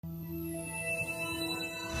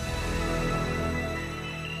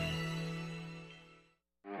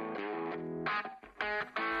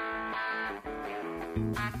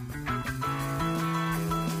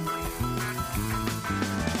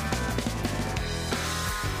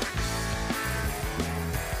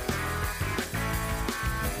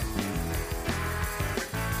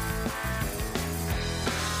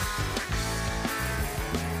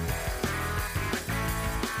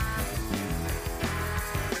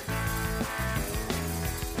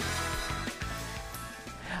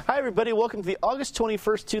Hi, everybody. Welcome to the August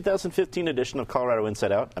 21st, 2015 edition of Colorado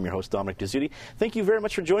Inside Out. I'm your host, Dominic Dezzutti. Thank you very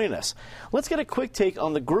much for joining us. Let's get a quick take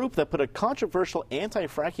on the group that put a controversial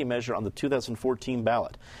anti-fracking measure on the 2014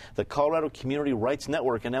 ballot. The Colorado Community Rights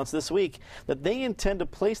Network announced this week that they intend to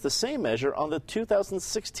place the same measure on the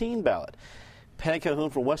 2016 ballot. Patty Calhoun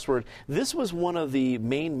from Westward, this was one of the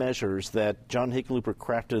main measures that John Hickenlooper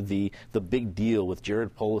crafted the big deal with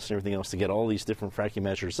Jared Polis and everything else to get all these different fracking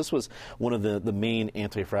measures. This was one of the main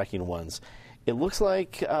anti-fracking ones. It looks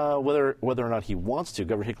like whether or not he wants to,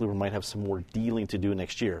 Governor Hickenlooper might have some more dealing to do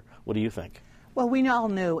next year. What do you think? Well, we all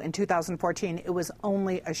knew in 2014 it was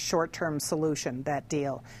only a short-term solution, that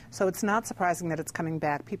deal. So it's not surprising that it's coming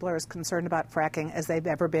back. People are as concerned about fracking as they've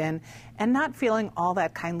ever been and not feeling all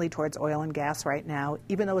that kindly towards oil and gas right now.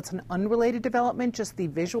 Even though it's an unrelated development, just the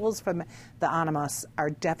visuals from the Animas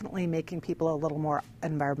are definitely making people a little more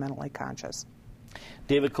environmentally conscious.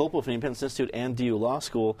 David Kopel from the Independence Institute and DU Law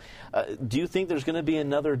School. Do you think there's going to be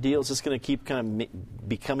another deal? Is this going to keep kind of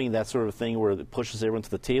becoming that sort of thing where it pushes everyone to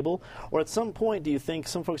the table? Or at some point, do you think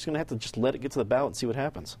some folks are going to have to just let it get to the ballot and see what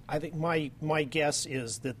happens? I think my guess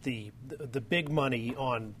is that the big money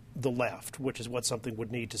on the left, which is what something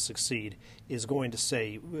would need to succeed, is going to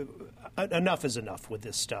say enough is enough with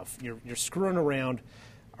this stuff. You're screwing around.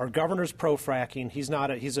 Our governor's pro-fracking.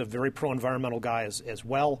 He's a very pro-environmental guy as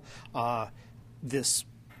well. This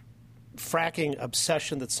fracking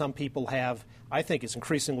obsession that some people have, I think, is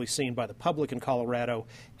increasingly seen by the public in Colorado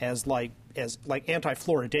as like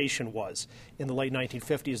anti-fluoridation was in the late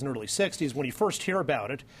 1950s and early 60s. When you first hear about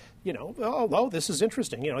it, you know, oh, this is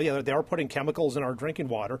interesting. You know, yeah, they are putting chemicals in our drinking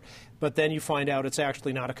water, but then you find out it's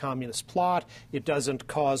actually not a communist plot. It doesn't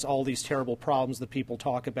cause all these terrible problems that people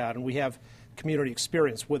talk about, and we have community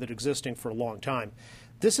experience with it existing for a long time.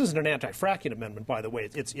 This isn't an anti-fracking amendment, by the way.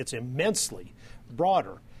 It's immensely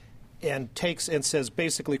broader and says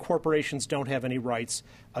basically corporations don't have any rights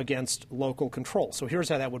against local control. So here's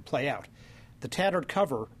how that would play out. The tattered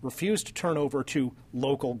cover refused to turn over to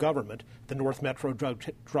local government, the North Metro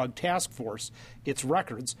Drug Task Force, its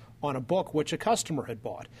records on a book which a customer had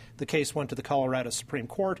bought. The case went to the Colorado Supreme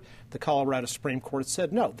Court. The Colorado Supreme Court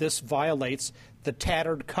said, no, this violates the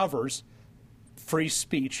tattered cover's free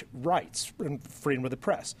speech rights and freedom of the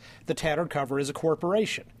press. The tattered cover is a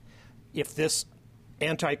corporation. If this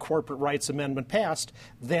anti-corporate rights amendment passed,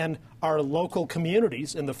 then our local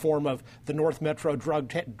communities in the form of the North Metro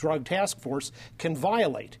Drug Task Force can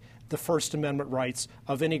violate the First Amendment rights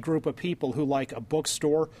of any group of people who, like a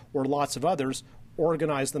bookstore or lots of others,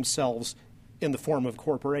 organize themselves in the form of a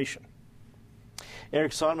corporation.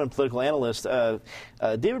 Eric Sonneman, political analyst.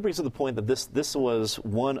 David brings up the point that this was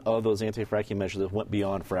one of those anti-fracking measures that went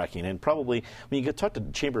beyond fracking, and probably when you talk to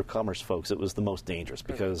Chamber of Commerce folks, it was the most dangerous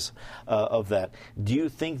because of that. Do you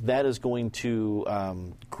think that is going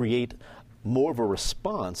to create more of a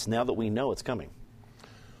response now that we know it's coming?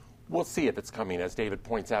 We'll see if it's coming. As David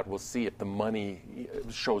points out, we'll see if the money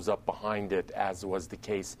shows up behind it, as was the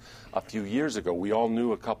case a few years ago. We all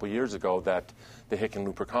knew a couple years ago that the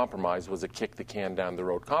Hickenlooper compromise was a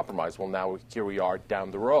kick-the-can-down-the-road compromise. Well, now here we are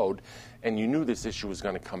down the road, and you knew this issue was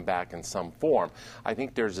going to come back in some form. I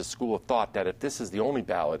think there's a school of thought that if this is the only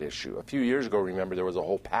ballot issue, a few years ago, remember, there was a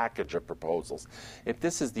whole package of proposals. If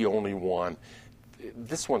this is the only one,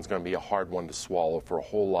 this one's going to be a hard one to swallow for a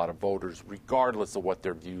whole lot of voters, regardless of what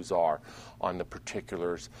their views are on the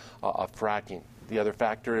particulars of fracking. The other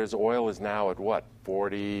factor is oil is now at what,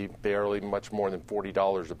 40, barely much more than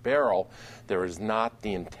 $40 a barrel. There is not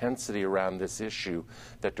the intensity around this issue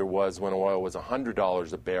that there was when oil was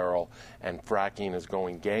 $100 a barrel and fracking is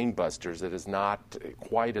going gangbusters. It is not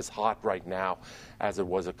quite as hot right now as it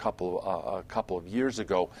was a couple of years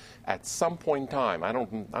ago. At some point in time,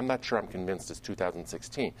 I'm not sure I'm convinced it's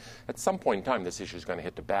 2016. At some point in time, this issue is going to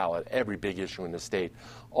hit the ballot. Every big issue in the state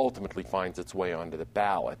ultimately finds its way onto the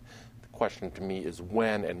ballot. Question to me is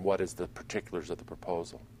when and what is the particulars of the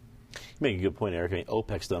proposal. You make a good point, Eric. I mean,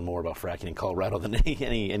 OPEC's done more about fracking in Colorado than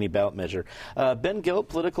any ballot measure. Ben Gilt,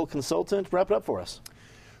 political consultant, wrap it up for us.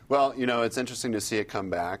 Well, you know, it's interesting to see it come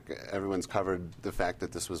back. Everyone's covered the fact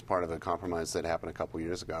that this was part of a compromise that happened a couple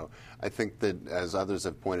years ago. I think that, as others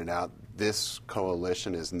have pointed out, this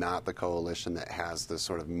coalition is not the coalition that has the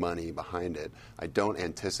sort of money behind it. I don't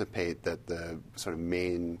anticipate that the sort of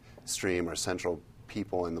mainstream or central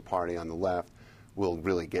people in the party on the left will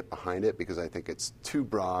really get behind it, because I think it's too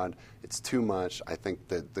broad, it's too much. I think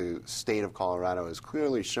that the state of Colorado has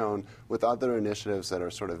clearly shown with other initiatives that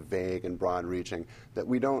are sort of vague and broad-reaching that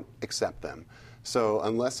we don't accept them. So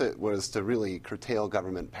unless it was to really curtail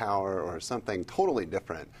government power or something totally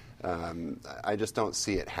different, I just don't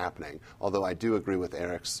see it happening. Although I do agree with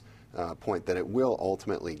Eric's point that it will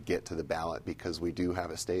ultimately get to the ballot, because we do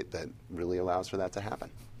have a state that really allows for that to happen.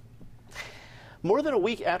 More than a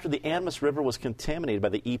week after the Animas River was contaminated by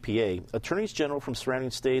the EPA, attorneys general from surrounding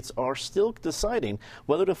states are still deciding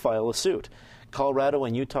whether to file a suit. Colorado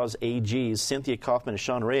and Utah's AGs, Cynthia Kaufman and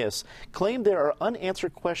Sean Reyes, claim there are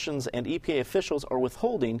unanswered questions and EPA officials are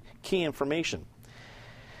withholding key information.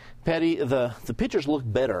 Patty, the pictures look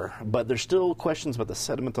better, but there's still questions about the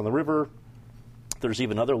sediment on the river. There's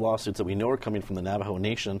even other lawsuits that we know are coming from the Navajo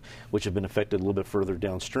Nation, which have been affected a little bit further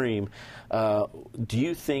downstream. Do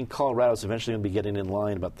you think Colorado's eventually going to be getting in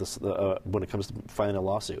line about this when it comes to filing a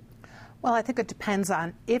lawsuit? Well, I think it depends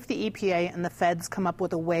on if the EPA and the feds come up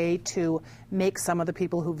with a way to make some of the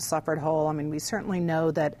people who've suffered whole. I mean, we certainly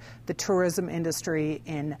know that the tourism industry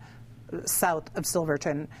in south of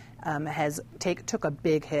Silverton took a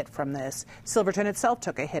big hit from this. Silverton itself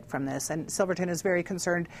took a hit from this, and Silverton is very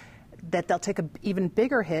concerned that they'll take an even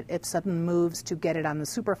bigger hit if sudden moves to get it on the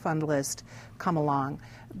Superfund list come along.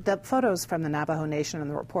 The photos from the Navajo Nation and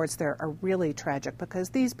the reports there are really tragic, because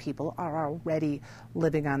these people are already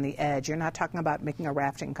living on the edge. You're not talking about making a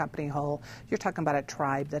rafting company whole. You're talking about a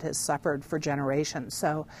tribe that has suffered for generations.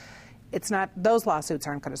 So those lawsuits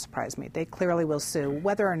aren't going to surprise me. They clearly will sue.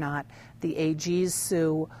 Whether or not the AGs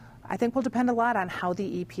sue, I think will depend a lot on how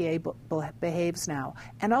the EPA behaves now,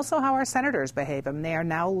 and also how our senators behave. I mean, they are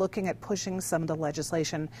now looking at pushing some of the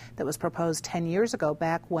legislation that was proposed 10 years ago,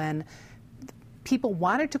 back when people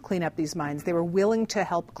wanted to clean up these mines. They were willing to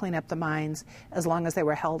help clean up the mines as long as they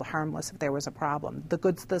were held harmless if there was a problem.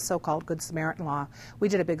 The so-called Good Samaritan law. We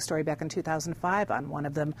did a big story back in 2005 on one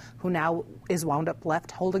of them who now is wound up left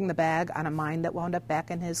holding the bag on a mine that wound up back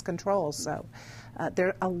in his control. So there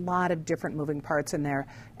are a lot of different moving parts in there,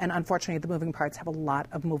 and unfortunately the moving parts have a lot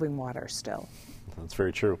of moving water still. That's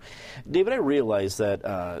very true. David, I realize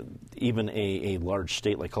that even a large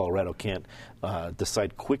state like Colorado can't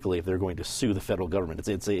decide quickly if they're going to sue the federal government.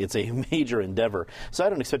 It's a major endeavor, so I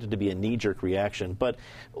don't expect it to be a knee-jerk reaction. But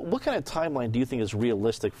what kind of timeline do you think is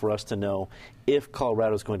realistic for us to know if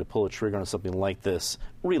Colorado is going to pull a trigger on something like this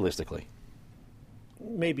realistically?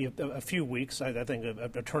 Maybe a few weeks. I think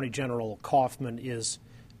Attorney General Kaufman is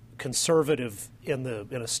conservative in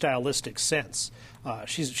a stylistic sense.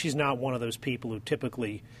 She's not one of those people who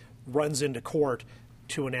typically runs into court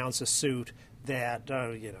to announce a suit that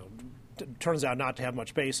turns out not to have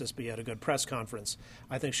much basis, but yet a good press conference.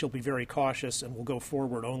 I think she'll be very cautious and will go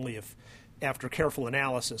forward only if, after careful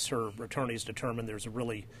analysis, her attorneys determine there's a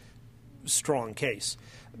really strong case.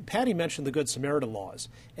 Patty mentioned the Good Samaritan laws,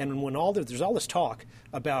 and when there's all this talk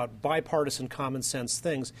about bipartisan common sense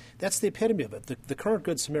things, that's the epitome of it. The current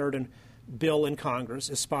Good Samaritan bill in Congress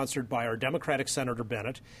is sponsored by our Democratic Senator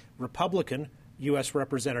Bennett, Republican U.S.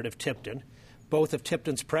 Representative Tipton. Both of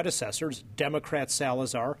Tipton's predecessors, Democrat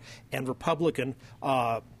Salazar and Republican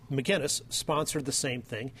McGinnis, sponsored the same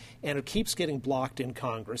thing, and it keeps getting blocked in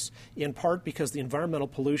Congress, in part because the Environmental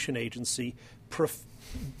Pollution Agency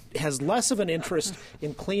has less of an interest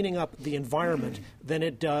in cleaning up the environment than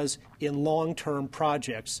it does in long-term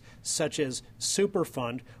projects such as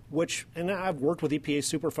Superfund, and I've worked with EPA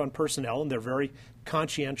Superfund personnel, and they're very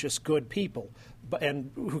conscientious, good people, and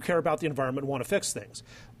who care about the environment and want to fix things.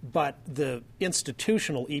 But the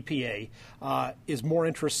institutional EPA is more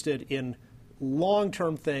interested in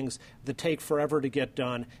long-term things that take forever to get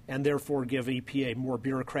done and therefore give EPA more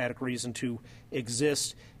bureaucratic reason to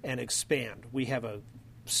exist and expand. We have a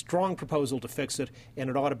strong proposal to fix it, and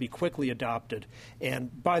it ought to be quickly adopted.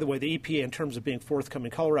 And by the way, the EPA, in terms of being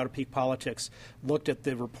forthcoming, Colorado Peak Politics looked at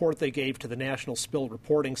the report they gave to the National Spill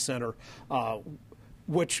Reporting Center,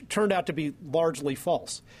 which turned out to be largely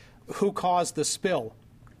false. Who caused the spill?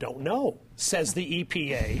 Don't know, says the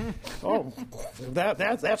EPA. Oh,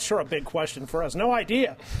 that's sure a big question for us. No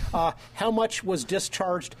idea. How much was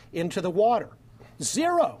discharged into the water?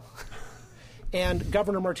 Zero. And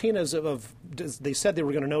Governor Martinez, they said they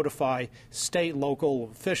were going to notify state, local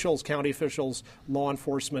officials, county officials, law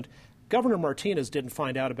enforcement. Governor Martinez didn't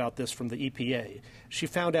find out about this from the EPA. She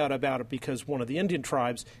found out about it because one of the Indian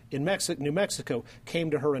tribes in New Mexico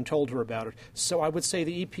came to her and told her about it. So I would say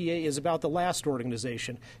the EPA is about the last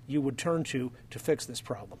organization you would turn to fix this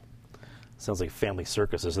problem. Sounds like family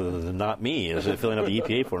circuses, not me, is filling out the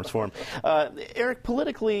EPA forms for him. Eric,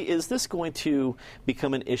 politically, is this going to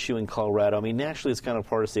become an issue in Colorado? I mean, nationally, it's kind of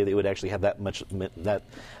hard to say they would actually have that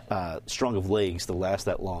strong of legs to last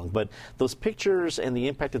that long. But those pictures and the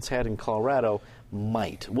impact it's had in Colorado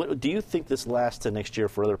might. What do you think this lasts to next year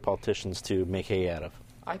for other politicians to make hay out of?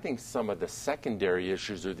 I think some of the secondary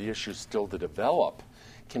issues or the issues still to develop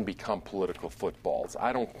can become political footballs.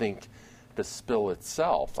 I don't think the spill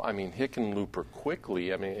itself, I mean, Hickenlooper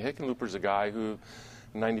quickly, I mean, Hickenlooper's a guy who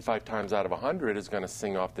 95 times out of 100 is going to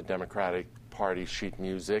sing off the Democratic Party sheet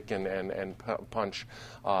music and punch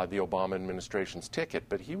the Obama administration's ticket.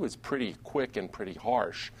 But he was pretty quick and pretty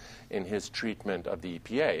harsh in his treatment of the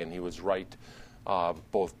EPA, and he was right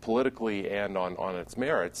both politically and on its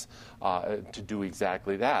merits to do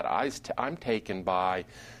exactly that. I'm taken by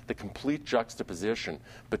the complete juxtaposition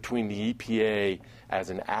between the EPA as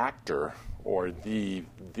an actor or the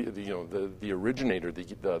originator,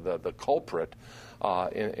 the culprit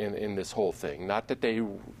in this whole thing. Not that they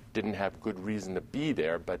didn't have good reason to be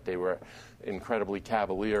there, but they were incredibly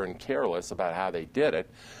cavalier and careless about how they did it.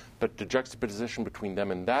 But the juxtaposition between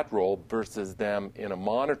them in that role versus them in a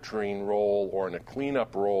monitoring role or in a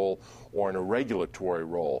cleanup role or in a regulatory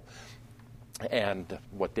role. And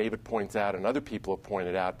what David points out and other people have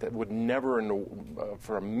pointed out, that would never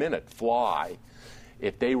for a minute fly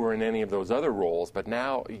if they were in any of those other roles. But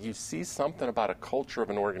now you see something about a culture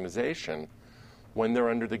of an organization when they're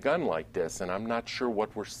under the gun like this. And I'm not sure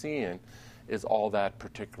what we're seeing is all that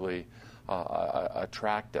particularly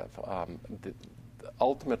attractive.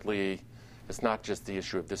 Ultimately, it's not just the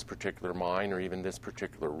issue of this particular mine or even this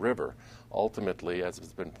particular river. Ultimately, as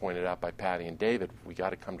has been pointed out by Patty and David, we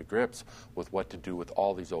got to come to grips with what to do with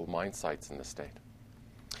all these old mine sites in the state.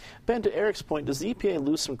 Ben, to Eric's point, does the EPA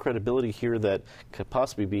lose some credibility here that could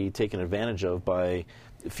possibly be taken advantage of by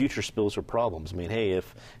future spills or problems? I mean, hey,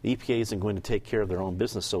 if the EPA isn't going to take care of their own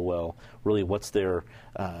business so well, really what's their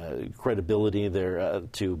credibility there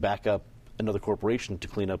to back up another corporation to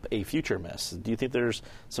clean up a future mess? Do you think there's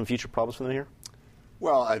some future problems for them here?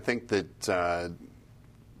 Well, I think that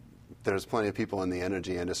there's plenty of people in the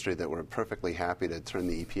energy industry that were perfectly happy to turn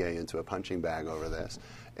the EPA into a punching bag over this.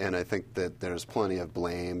 And I think that there's plenty of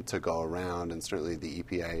blame to go around, and certainly the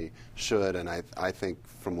EPA should. And I think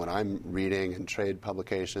from what I'm reading in trade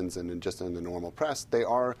publications and just in the normal press, they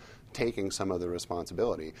are taking some of the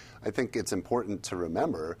responsibility. I think it's important to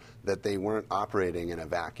remember that they weren't operating in a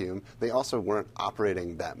vacuum. They also weren't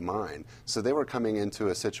operating that mine. So they were coming into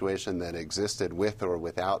a situation that existed with or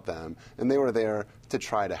without them, and they were there to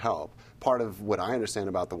try to help. Part of what I understand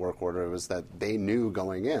about the work order was that they knew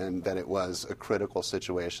going in that it was a critical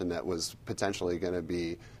situation that was potentially going to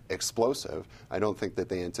be explosive. I don't think that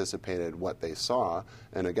they anticipated what they saw.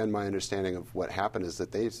 And again, my understanding of what happened is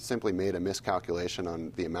that they simply made a miscalculation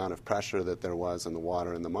on the amount of pressure that there was in the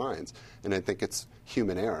water in the mines. And I think it's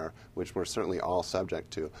human error, which we're certainly all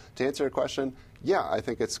subject to. To answer your question, yeah, I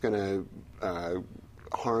think it's going to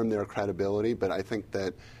harm their credibility, but I think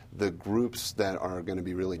that the groups that are going to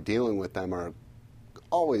be really dealing with them are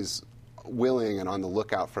always willing and on the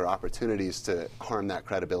lookout for opportunities to harm that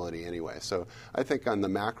credibility anyway. So I think on the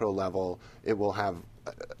macro level, it will have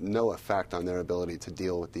no effect on their ability to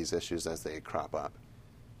deal with these issues as they crop up.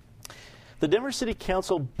 The Denver City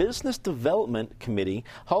Council Business Development Committee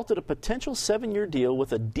halted a potential 7-year deal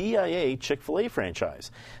with a DIA Chick-fil-A franchise.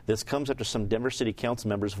 This comes after some Denver City Council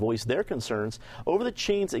members voiced their concerns over the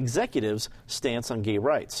chain's executives' stance on gay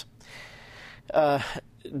rights.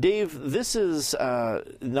 Dave, this is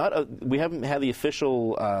we haven't had the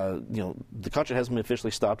official, the contract hasn't been officially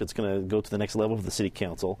stopped. It's going to go to the next level of the city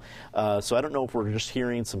council. So I don't know if we're just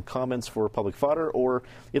hearing some comments for public fodder or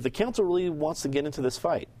if the council really wants to get into this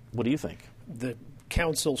fight. What do you think? The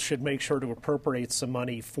council should make sure to appropriate some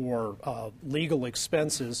money for legal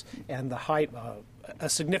expenses and a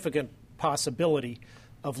significant possibility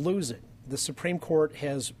of losing. The Supreme Court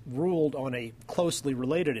has ruled on a closely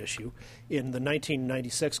related issue in the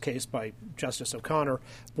 1996 case by Justice O'Connor,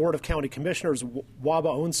 Board of County Commissioners,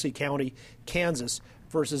 Wabaonsee County, Kansas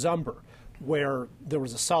versus Umber, where there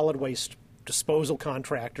was a solid waste disposal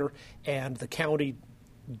contractor and the county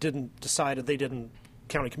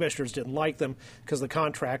county commissioners didn't like them because the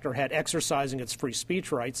contractor had, exercising its free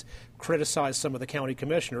speech rights, criticized some of the county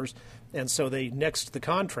commissioners, and so they nixed the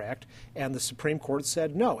contract, and the Supreme Court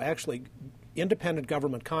said, no, actually, independent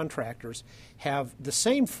government contractors have the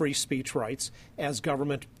same free speech rights as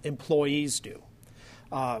government employees do.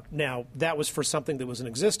 Now, that was for something that was an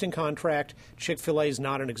existing contract. Chick-fil-A is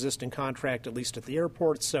not an existing contract, at least at the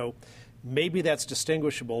airport, so maybe that's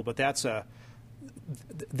distinguishable, but that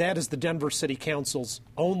is the Denver City Council's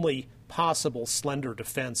only possible slender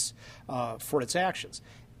defense for its actions.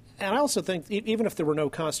 And I also think even if there were no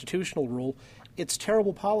constitutional rule, it's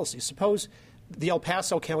terrible policy. Suppose the El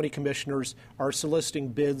Paso County Commissioners are soliciting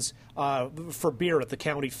bids for beer at the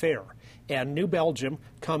county fair, and New Belgium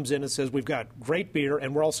comes in and says, we've got great beer,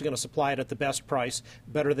 and we're also going to supply it at the best price,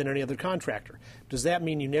 better than any other contractor. Does that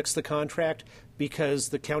mean you nix the contract because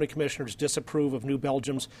the county commissioners disapprove of New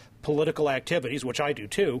Belgium's political activities, which I do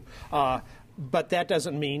too? But that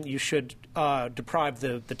doesn't mean you should deprive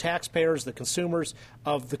the taxpayers, the consumers,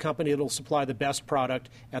 of the company that will supply the best product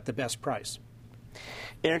at the best price.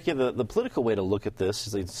 Eric, the political way to look at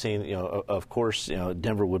this is saying, of course,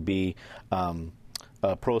 Denver would be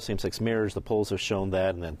pro same-sex marriage. The polls have shown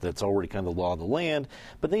that, and that's already kind of the law of the land.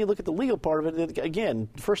 But then you look at the legal part of it, again,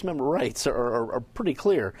 First Amendment rights are pretty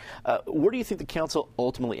clear. Where do you think the council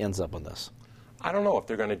ultimately ends up on this? I don't know if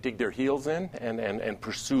they're going to dig their heels in and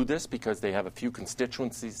pursue this because they have a few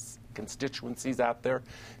constituencies out there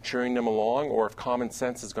cheering them along, or if common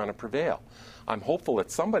sense is going to prevail. I'm hopeful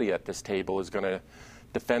that somebody at this table is going to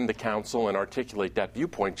defend the council and articulate that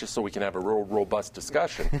viewpoint just so we can have a real robust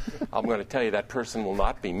discussion. I'm going to tell you that person will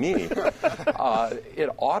not be me. It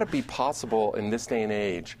ought to be possible in this day and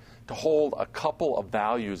age to hold a couple of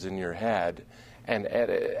values in your head and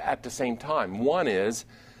at the same time. One is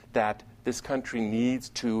that this country needs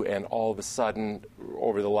to, and all of a sudden,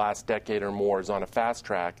 over the last decade or more, is on a fast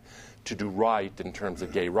track to do right in terms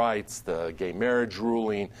of gay rights, the gay marriage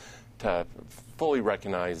ruling, to fully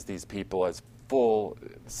recognize these people as full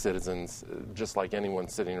citizens, just like anyone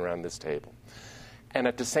sitting around this table. And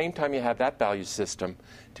at the same time, you have that value system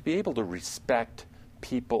to be able to respect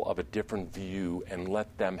people of a different view and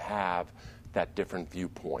let them have that different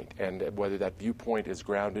viewpoint, and whether that viewpoint is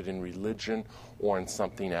grounded in religion or in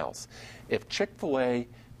something else. If Chick-fil-a,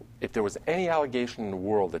 if there was any allegation in the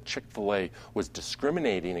world that Chick-fil-a was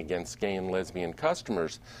discriminating against gay and lesbian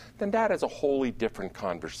customers, then that is a wholly different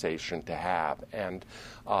conversation to have. And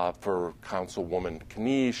for Councilwoman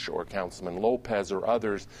Kanish or Councilman Lopez or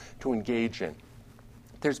others to engage in.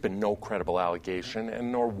 There's been no credible allegation,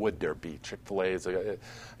 and nor would there be. Chick-fil-A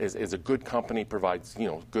is a good company, provides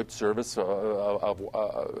good service of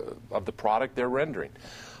the product they're rendering.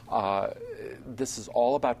 This is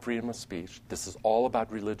all about freedom of speech. This is all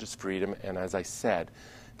about religious freedom, and as I said,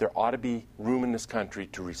 there ought to be room in this country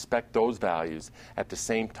to respect those values. At the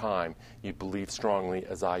same time, you believe strongly,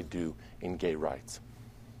 as I do, in gay rights.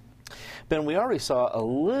 Ben, we already saw a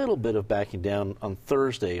little bit of backing down on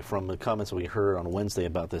Thursday from the comments we heard on Wednesday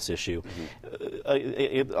about this issue.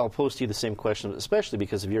 Mm-hmm. I'll pose to you the same question, especially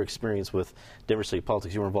because of your experience with Denver city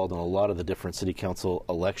politics. You were involved in a lot of the different city council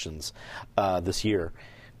elections this year.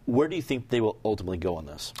 Where do you think they will ultimately go on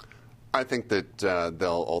this? I think that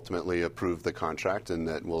they'll ultimately approve the contract and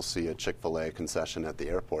that we'll see a Chick-fil-A concession at the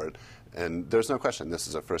airport. And there's no question this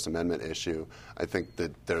is a First Amendment issue. I think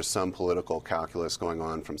that there's some political calculus going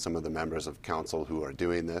on from some of the members of council who are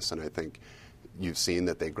doing this, and I think you've seen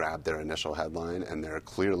that they grabbed their initial headline and they're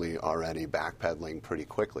clearly already backpedaling pretty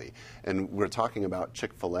quickly. And we're talking about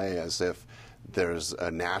Chick-fil-A as if there's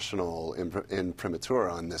a national imprimatur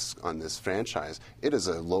on this franchise. It is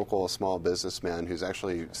a local small businessman who's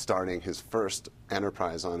actually starting his first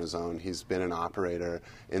enterprise on his own. He's been an operator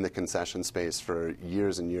in the concession space for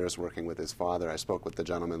years and years, working with his father. I spoke with the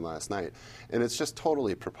gentleman last night. And it's just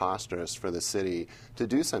totally preposterous for the city to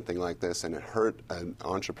do something like this and hurt an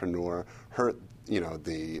entrepreneur, hurt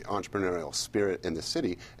the entrepreneurial spirit in the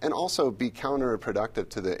city, and also be counterproductive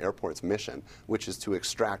to the airport's mission, which is to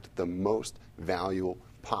extract the most value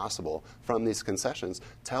possible from these concessions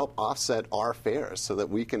to help offset our fares so that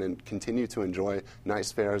we can continue to enjoy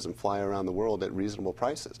nice fares and fly around the world at reasonable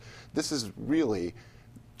prices. This is really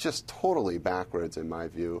just totally backwards in my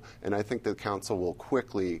view, and I think the council will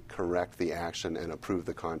quickly correct the action and approve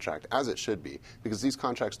the contract, as it should be, because these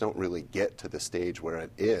contracts don't really get to the stage where it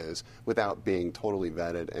is without being totally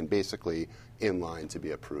vetted and basically in line to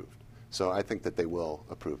be approved. So I think that they will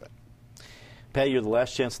approve it. Pat, you're the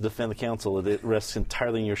last chance to defend the council. It rests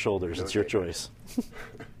entirely on your shoulders. It's your choice.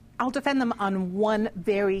 I'll defend them on one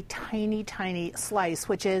very tiny, tiny slice,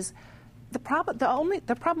 which is the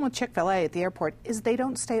problem with Chick-fil-A at the airport is they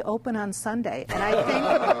don't stay open on Sunday. And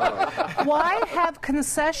I think, why have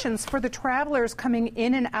concessions for the travelers coming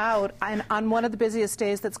in and out on one of the busiest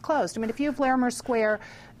days that's closed? I mean, if you have Larimer Square,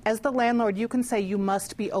 as the landlord, you can say you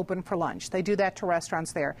must be open for lunch. They do that to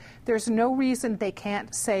restaurants there. There's no reason they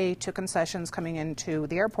can't say to concessions coming into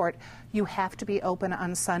the airport, you have to be open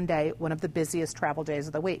on Sunday, one of the busiest travel days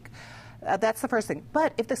of the week. That's the first thing.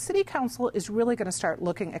 But if the city council is really going to start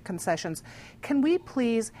looking at concessions, can we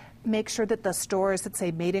please make sure that the stores that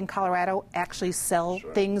say made in Colorado actually sell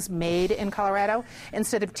things made in Colorado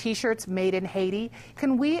instead of T-shirts made in Haiti?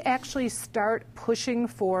 Can we actually start pushing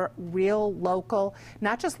for real local,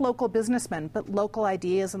 not just local businessmen, but local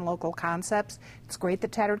ideas and local concepts? It's great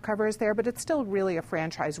that Tattered Cover is there, but it's still really a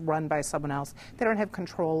franchise run by someone else. They don't have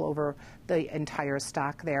control over the entire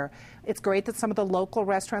stock there. It's great that some of the local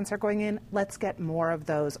restaurants are going in. Let's get more of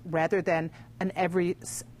those rather than an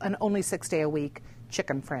only 6 day a week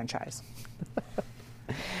chicken franchise.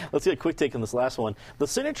 Let's get a quick take on this last one. The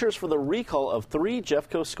signatures for the recall of 3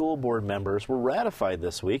 Jeffco school board members were ratified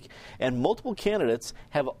this week, and multiple candidates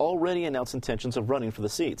have already announced intentions of running for the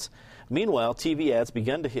seats. Meanwhile, TV ads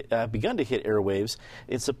begun to hit airwaves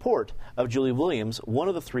in support of Julie Williams, one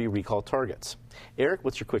of the 3 recall targets. Eric,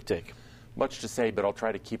 what's your quick take? Much to say, but I'll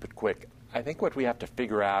try to keep it quick. I think what we have to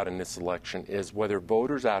figure out in this election is whether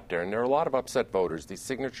voters out there, and there are a lot of upset voters, these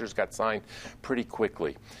signatures got signed pretty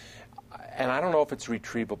quickly. And I don't know if it's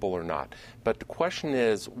retrievable or not, but the question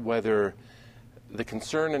is whether the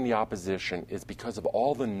concern in the opposition is because of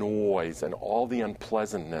all the noise and all the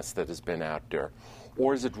unpleasantness that has been out there,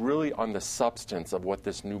 or is it really on the substance of what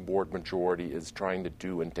this new board majority is trying to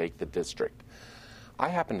do and take the district? I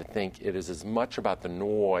happen to think it is as much about the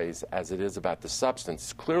noise as it is about the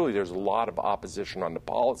substance. Clearly, there's a lot of opposition on the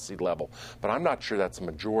policy level, but I'm not sure that's a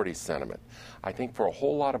majority sentiment. I think for a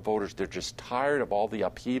whole lot of voters, they're just tired of all the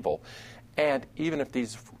upheaval. And even if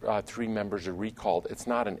these 3 members are recalled, it's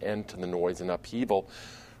not an end to the noise and upheaval.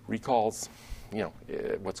 Recalls,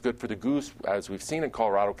 what's good for the goose, as we've seen in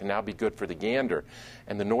Colorado, can now be good for the gander,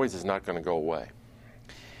 and the noise is not going to go away.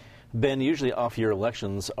 Ben, usually off-year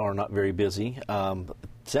elections are not very busy. Sounds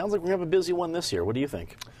like we're going to have a busy one this year. What do you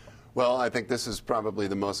think? Well, I think this is probably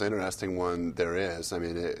the most interesting one there is. I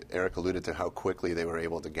mean, Eric alluded to how quickly they were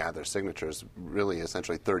able to gather signatures, really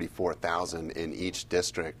essentially 34,000 in each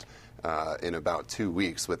district in about 2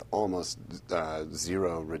 weeks with almost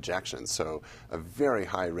 0 rejections. So a very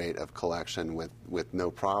high rate of collection with no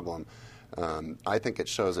problem. I think it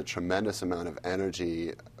shows a tremendous amount of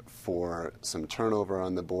energy for some turnover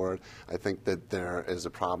on the board. I think that there is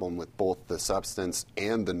a problem with both the substance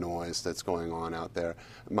and the noise that's going on out there.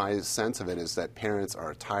 My sense of it is that parents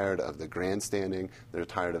are tired of the grandstanding, they're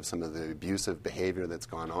tired of some of the abusive behavior that's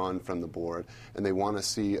gone on from the board, and they want to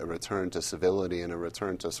see a return to civility and a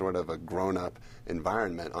return to sort of a grown-up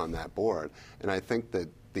environment on that board. And I think that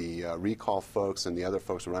the recall folks and the other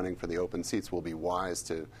folks running for the open seats will be wise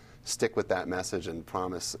to stick with that message and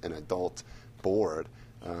promise an adult board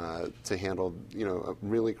to handle,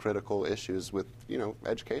 really critical issues with,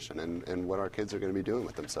 education and what our kids are going to be doing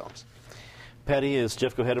with themselves. Patty, is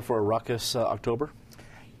Jeffco headed for a raucous October?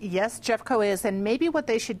 Yes, Jeffco is, and maybe what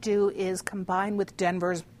they should do is combine with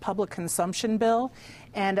Denver's public consumption bill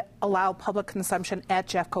and allow public consumption at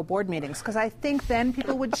Jeffco board meetings, because I think then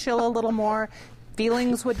people would chill a little more.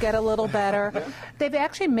 Feelings would get a little better. They've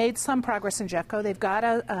actually made some progress in Jeffco. They've got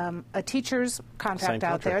a teacher's contract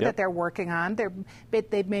out there that they're working on.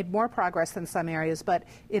 They've made more progress in some areas, but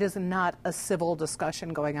it is not a civil discussion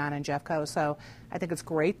going on in Jeffco. So I think it's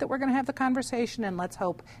great that we're going to have the conversation, and let's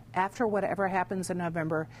hope after whatever happens in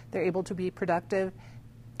November, they're able to be productive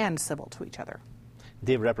and civil to each other.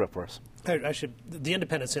 David, wrap it up for us. The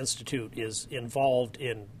Independence Institute is involved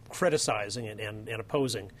in criticizing and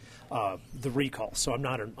opposing the recall, so I'm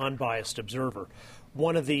not an unbiased observer.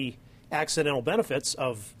 One of the accidental benefits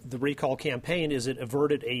of the recall campaign is it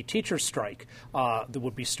averted a teacher strike that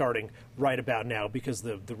would be starting right about now, because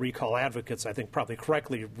the recall advocates, I think, probably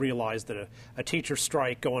correctly realized that a teacher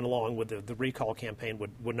strike going along with the recall campaign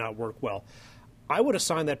would not work well. I would have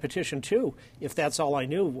signed that petition, too, if that's all I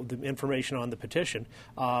knew, the information on the petition.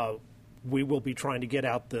 We will be trying to get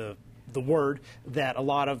out the word that a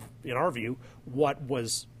lot of, in our view, what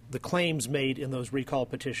was the claims made in those recall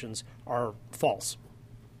petitions are false.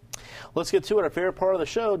 Let's get to it. Our favorite part of the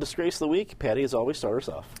show, Disgrace of the Week. Patty, as always, start us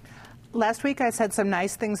off. Last week I said some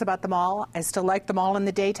nice things about the mall. I still like the mall in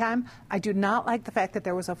the daytime. I do not like the fact that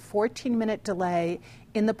there was a 14-minute delay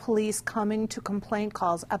in the police coming to complaint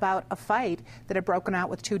calls about a fight that had broken out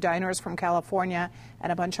with 2 diners from California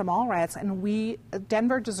and a bunch of mall rats. And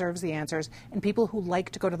Denver deserves the answers, and people who like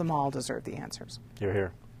to go to the mall deserve the answers. Hear,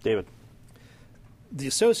 hear. David. The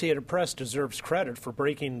Associated Press deserves credit for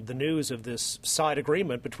breaking the news of this side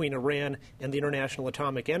agreement between Iran and the International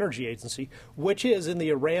Atomic Energy Agency, which is, in the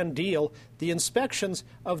Iran deal, the inspections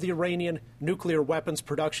of the Iranian nuclear weapons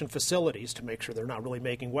production facilities to make sure they're not really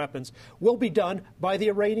making weapons will be done by the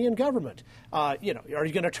Iranian government. Are you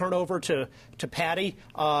going to turn over to Patty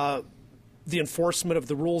the enforcement of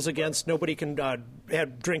the rules against nobody can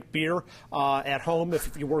drink beer at home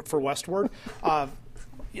if you work for Westward?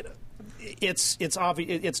 It's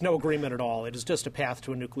obvious. It's no agreement at all. It is just a path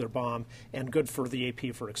to a nuclear bomb, and good for the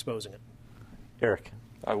AP for exposing it. Eric.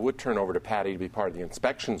 I would turn over to Patty to be part of the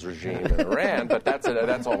inspections regime in Iran, but that's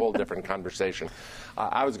a whole different conversation.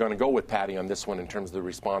 I was going to go with Patty on this one in terms of the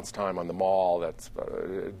response time on the mall. That's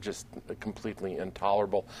just completely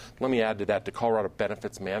intolerable. Let me add to that the Colorado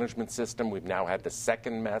Benefits Management System. We've now had the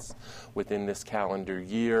second mess within this calendar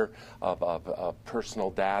year of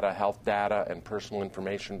personal data, health data, and personal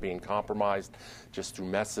information being compromised just through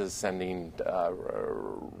messes, sending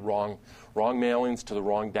wrong mailings to the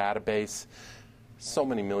wrong database. So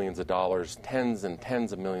many millions of dollars, tens and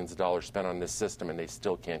tens of millions of dollars spent on this system, and they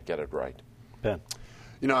still can't get it right. Ben.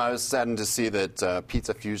 I was saddened to see that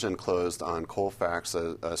Pizza Fusion closed on Colfax,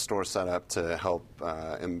 a store set up to help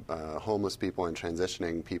homeless people and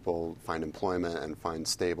transitioning people find employment and find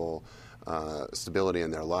stability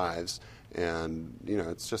in their lives. And,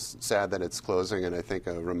 it's just sad that it's closing, and I think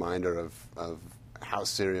a reminder of how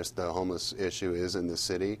serious the homeless issue is in the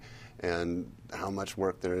city and how much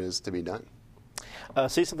work there is to be done.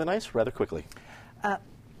 Say something nice rather quickly.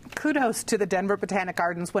 Kudos to the Denver Botanic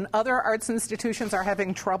Gardens. When other arts institutions are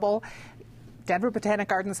having trouble, Denver Botanic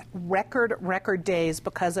Gardens record days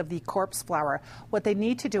because of the corpse flower. What they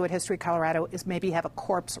need to do at History Colorado is maybe have a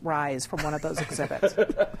corpse rise from one of those exhibits.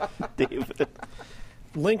 David.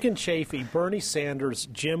 Lincoln Chafee, Bernie Sanders,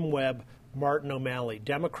 Jim Webb, Martin O'Malley.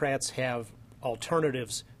 Democrats have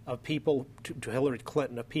alternatives of people to Hillary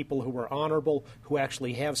Clinton, of people who are honorable, who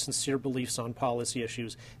actually have sincere beliefs on policy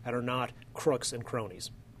issues, and are not crooks and cronies.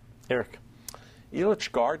 Eric.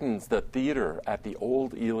 Elitch Gardens, the theater at the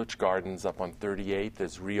old Elitch Gardens up on 38th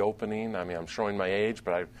is reopening. I mean, I'm showing my age,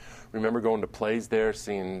 but I remember going to plays there,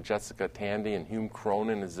 seeing Jessica Tandy and Hume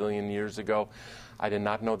Cronin a zillion years ago. I did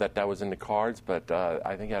not know that was in the cards, but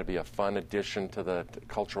I think that would be a fun addition to the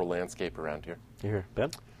cultural landscape around here. Here, Ben?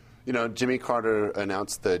 Jimmy Carter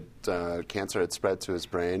announced that cancer had spread to his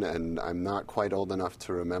brain, and I'm not quite old enough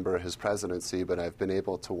to remember his presidency, but I've been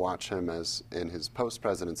able to watch him in his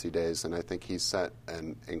post-presidency days, and I think he set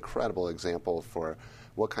an incredible example for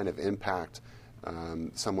what kind of impact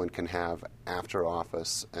someone can have after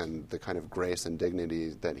office and the kind of grace and dignity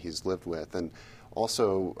that he's lived with. And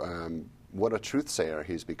also, what a truth sayer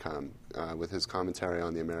he's become with his commentary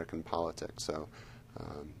on the American politics. So,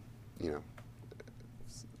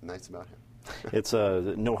 nice about him. It's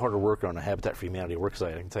no harder work on a Habitat for Humanity work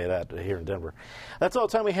site, I can tell you that, here in Denver. That's all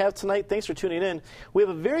the time we have tonight. Thanks for tuning in. We have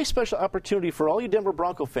a very special opportunity for all you Denver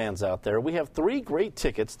Bronco fans out there. We have 3 great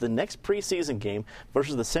tickets, the next preseason game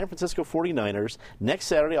versus the San Francisco 49ers, next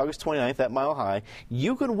Saturday, August 29th at Mile High.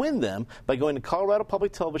 You can win them by going to Colorado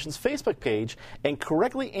Public Television's Facebook page and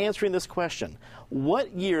correctly answering this question.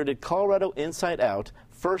 What year did Colorado Inside Out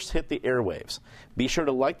first hit the airwaves? Be sure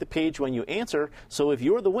to like the page when you answer, so if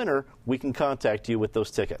you're the winner, we can contact you with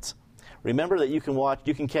those tickets. Remember that you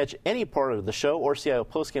can catch any part of the show or CIO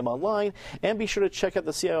postgame online, and be sure to check out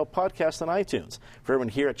the CIO podcast on iTunes. For everyone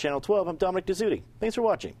here at Channel 12, I'm Dominic Dezzutti. Thanks for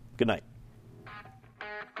watching. Good night.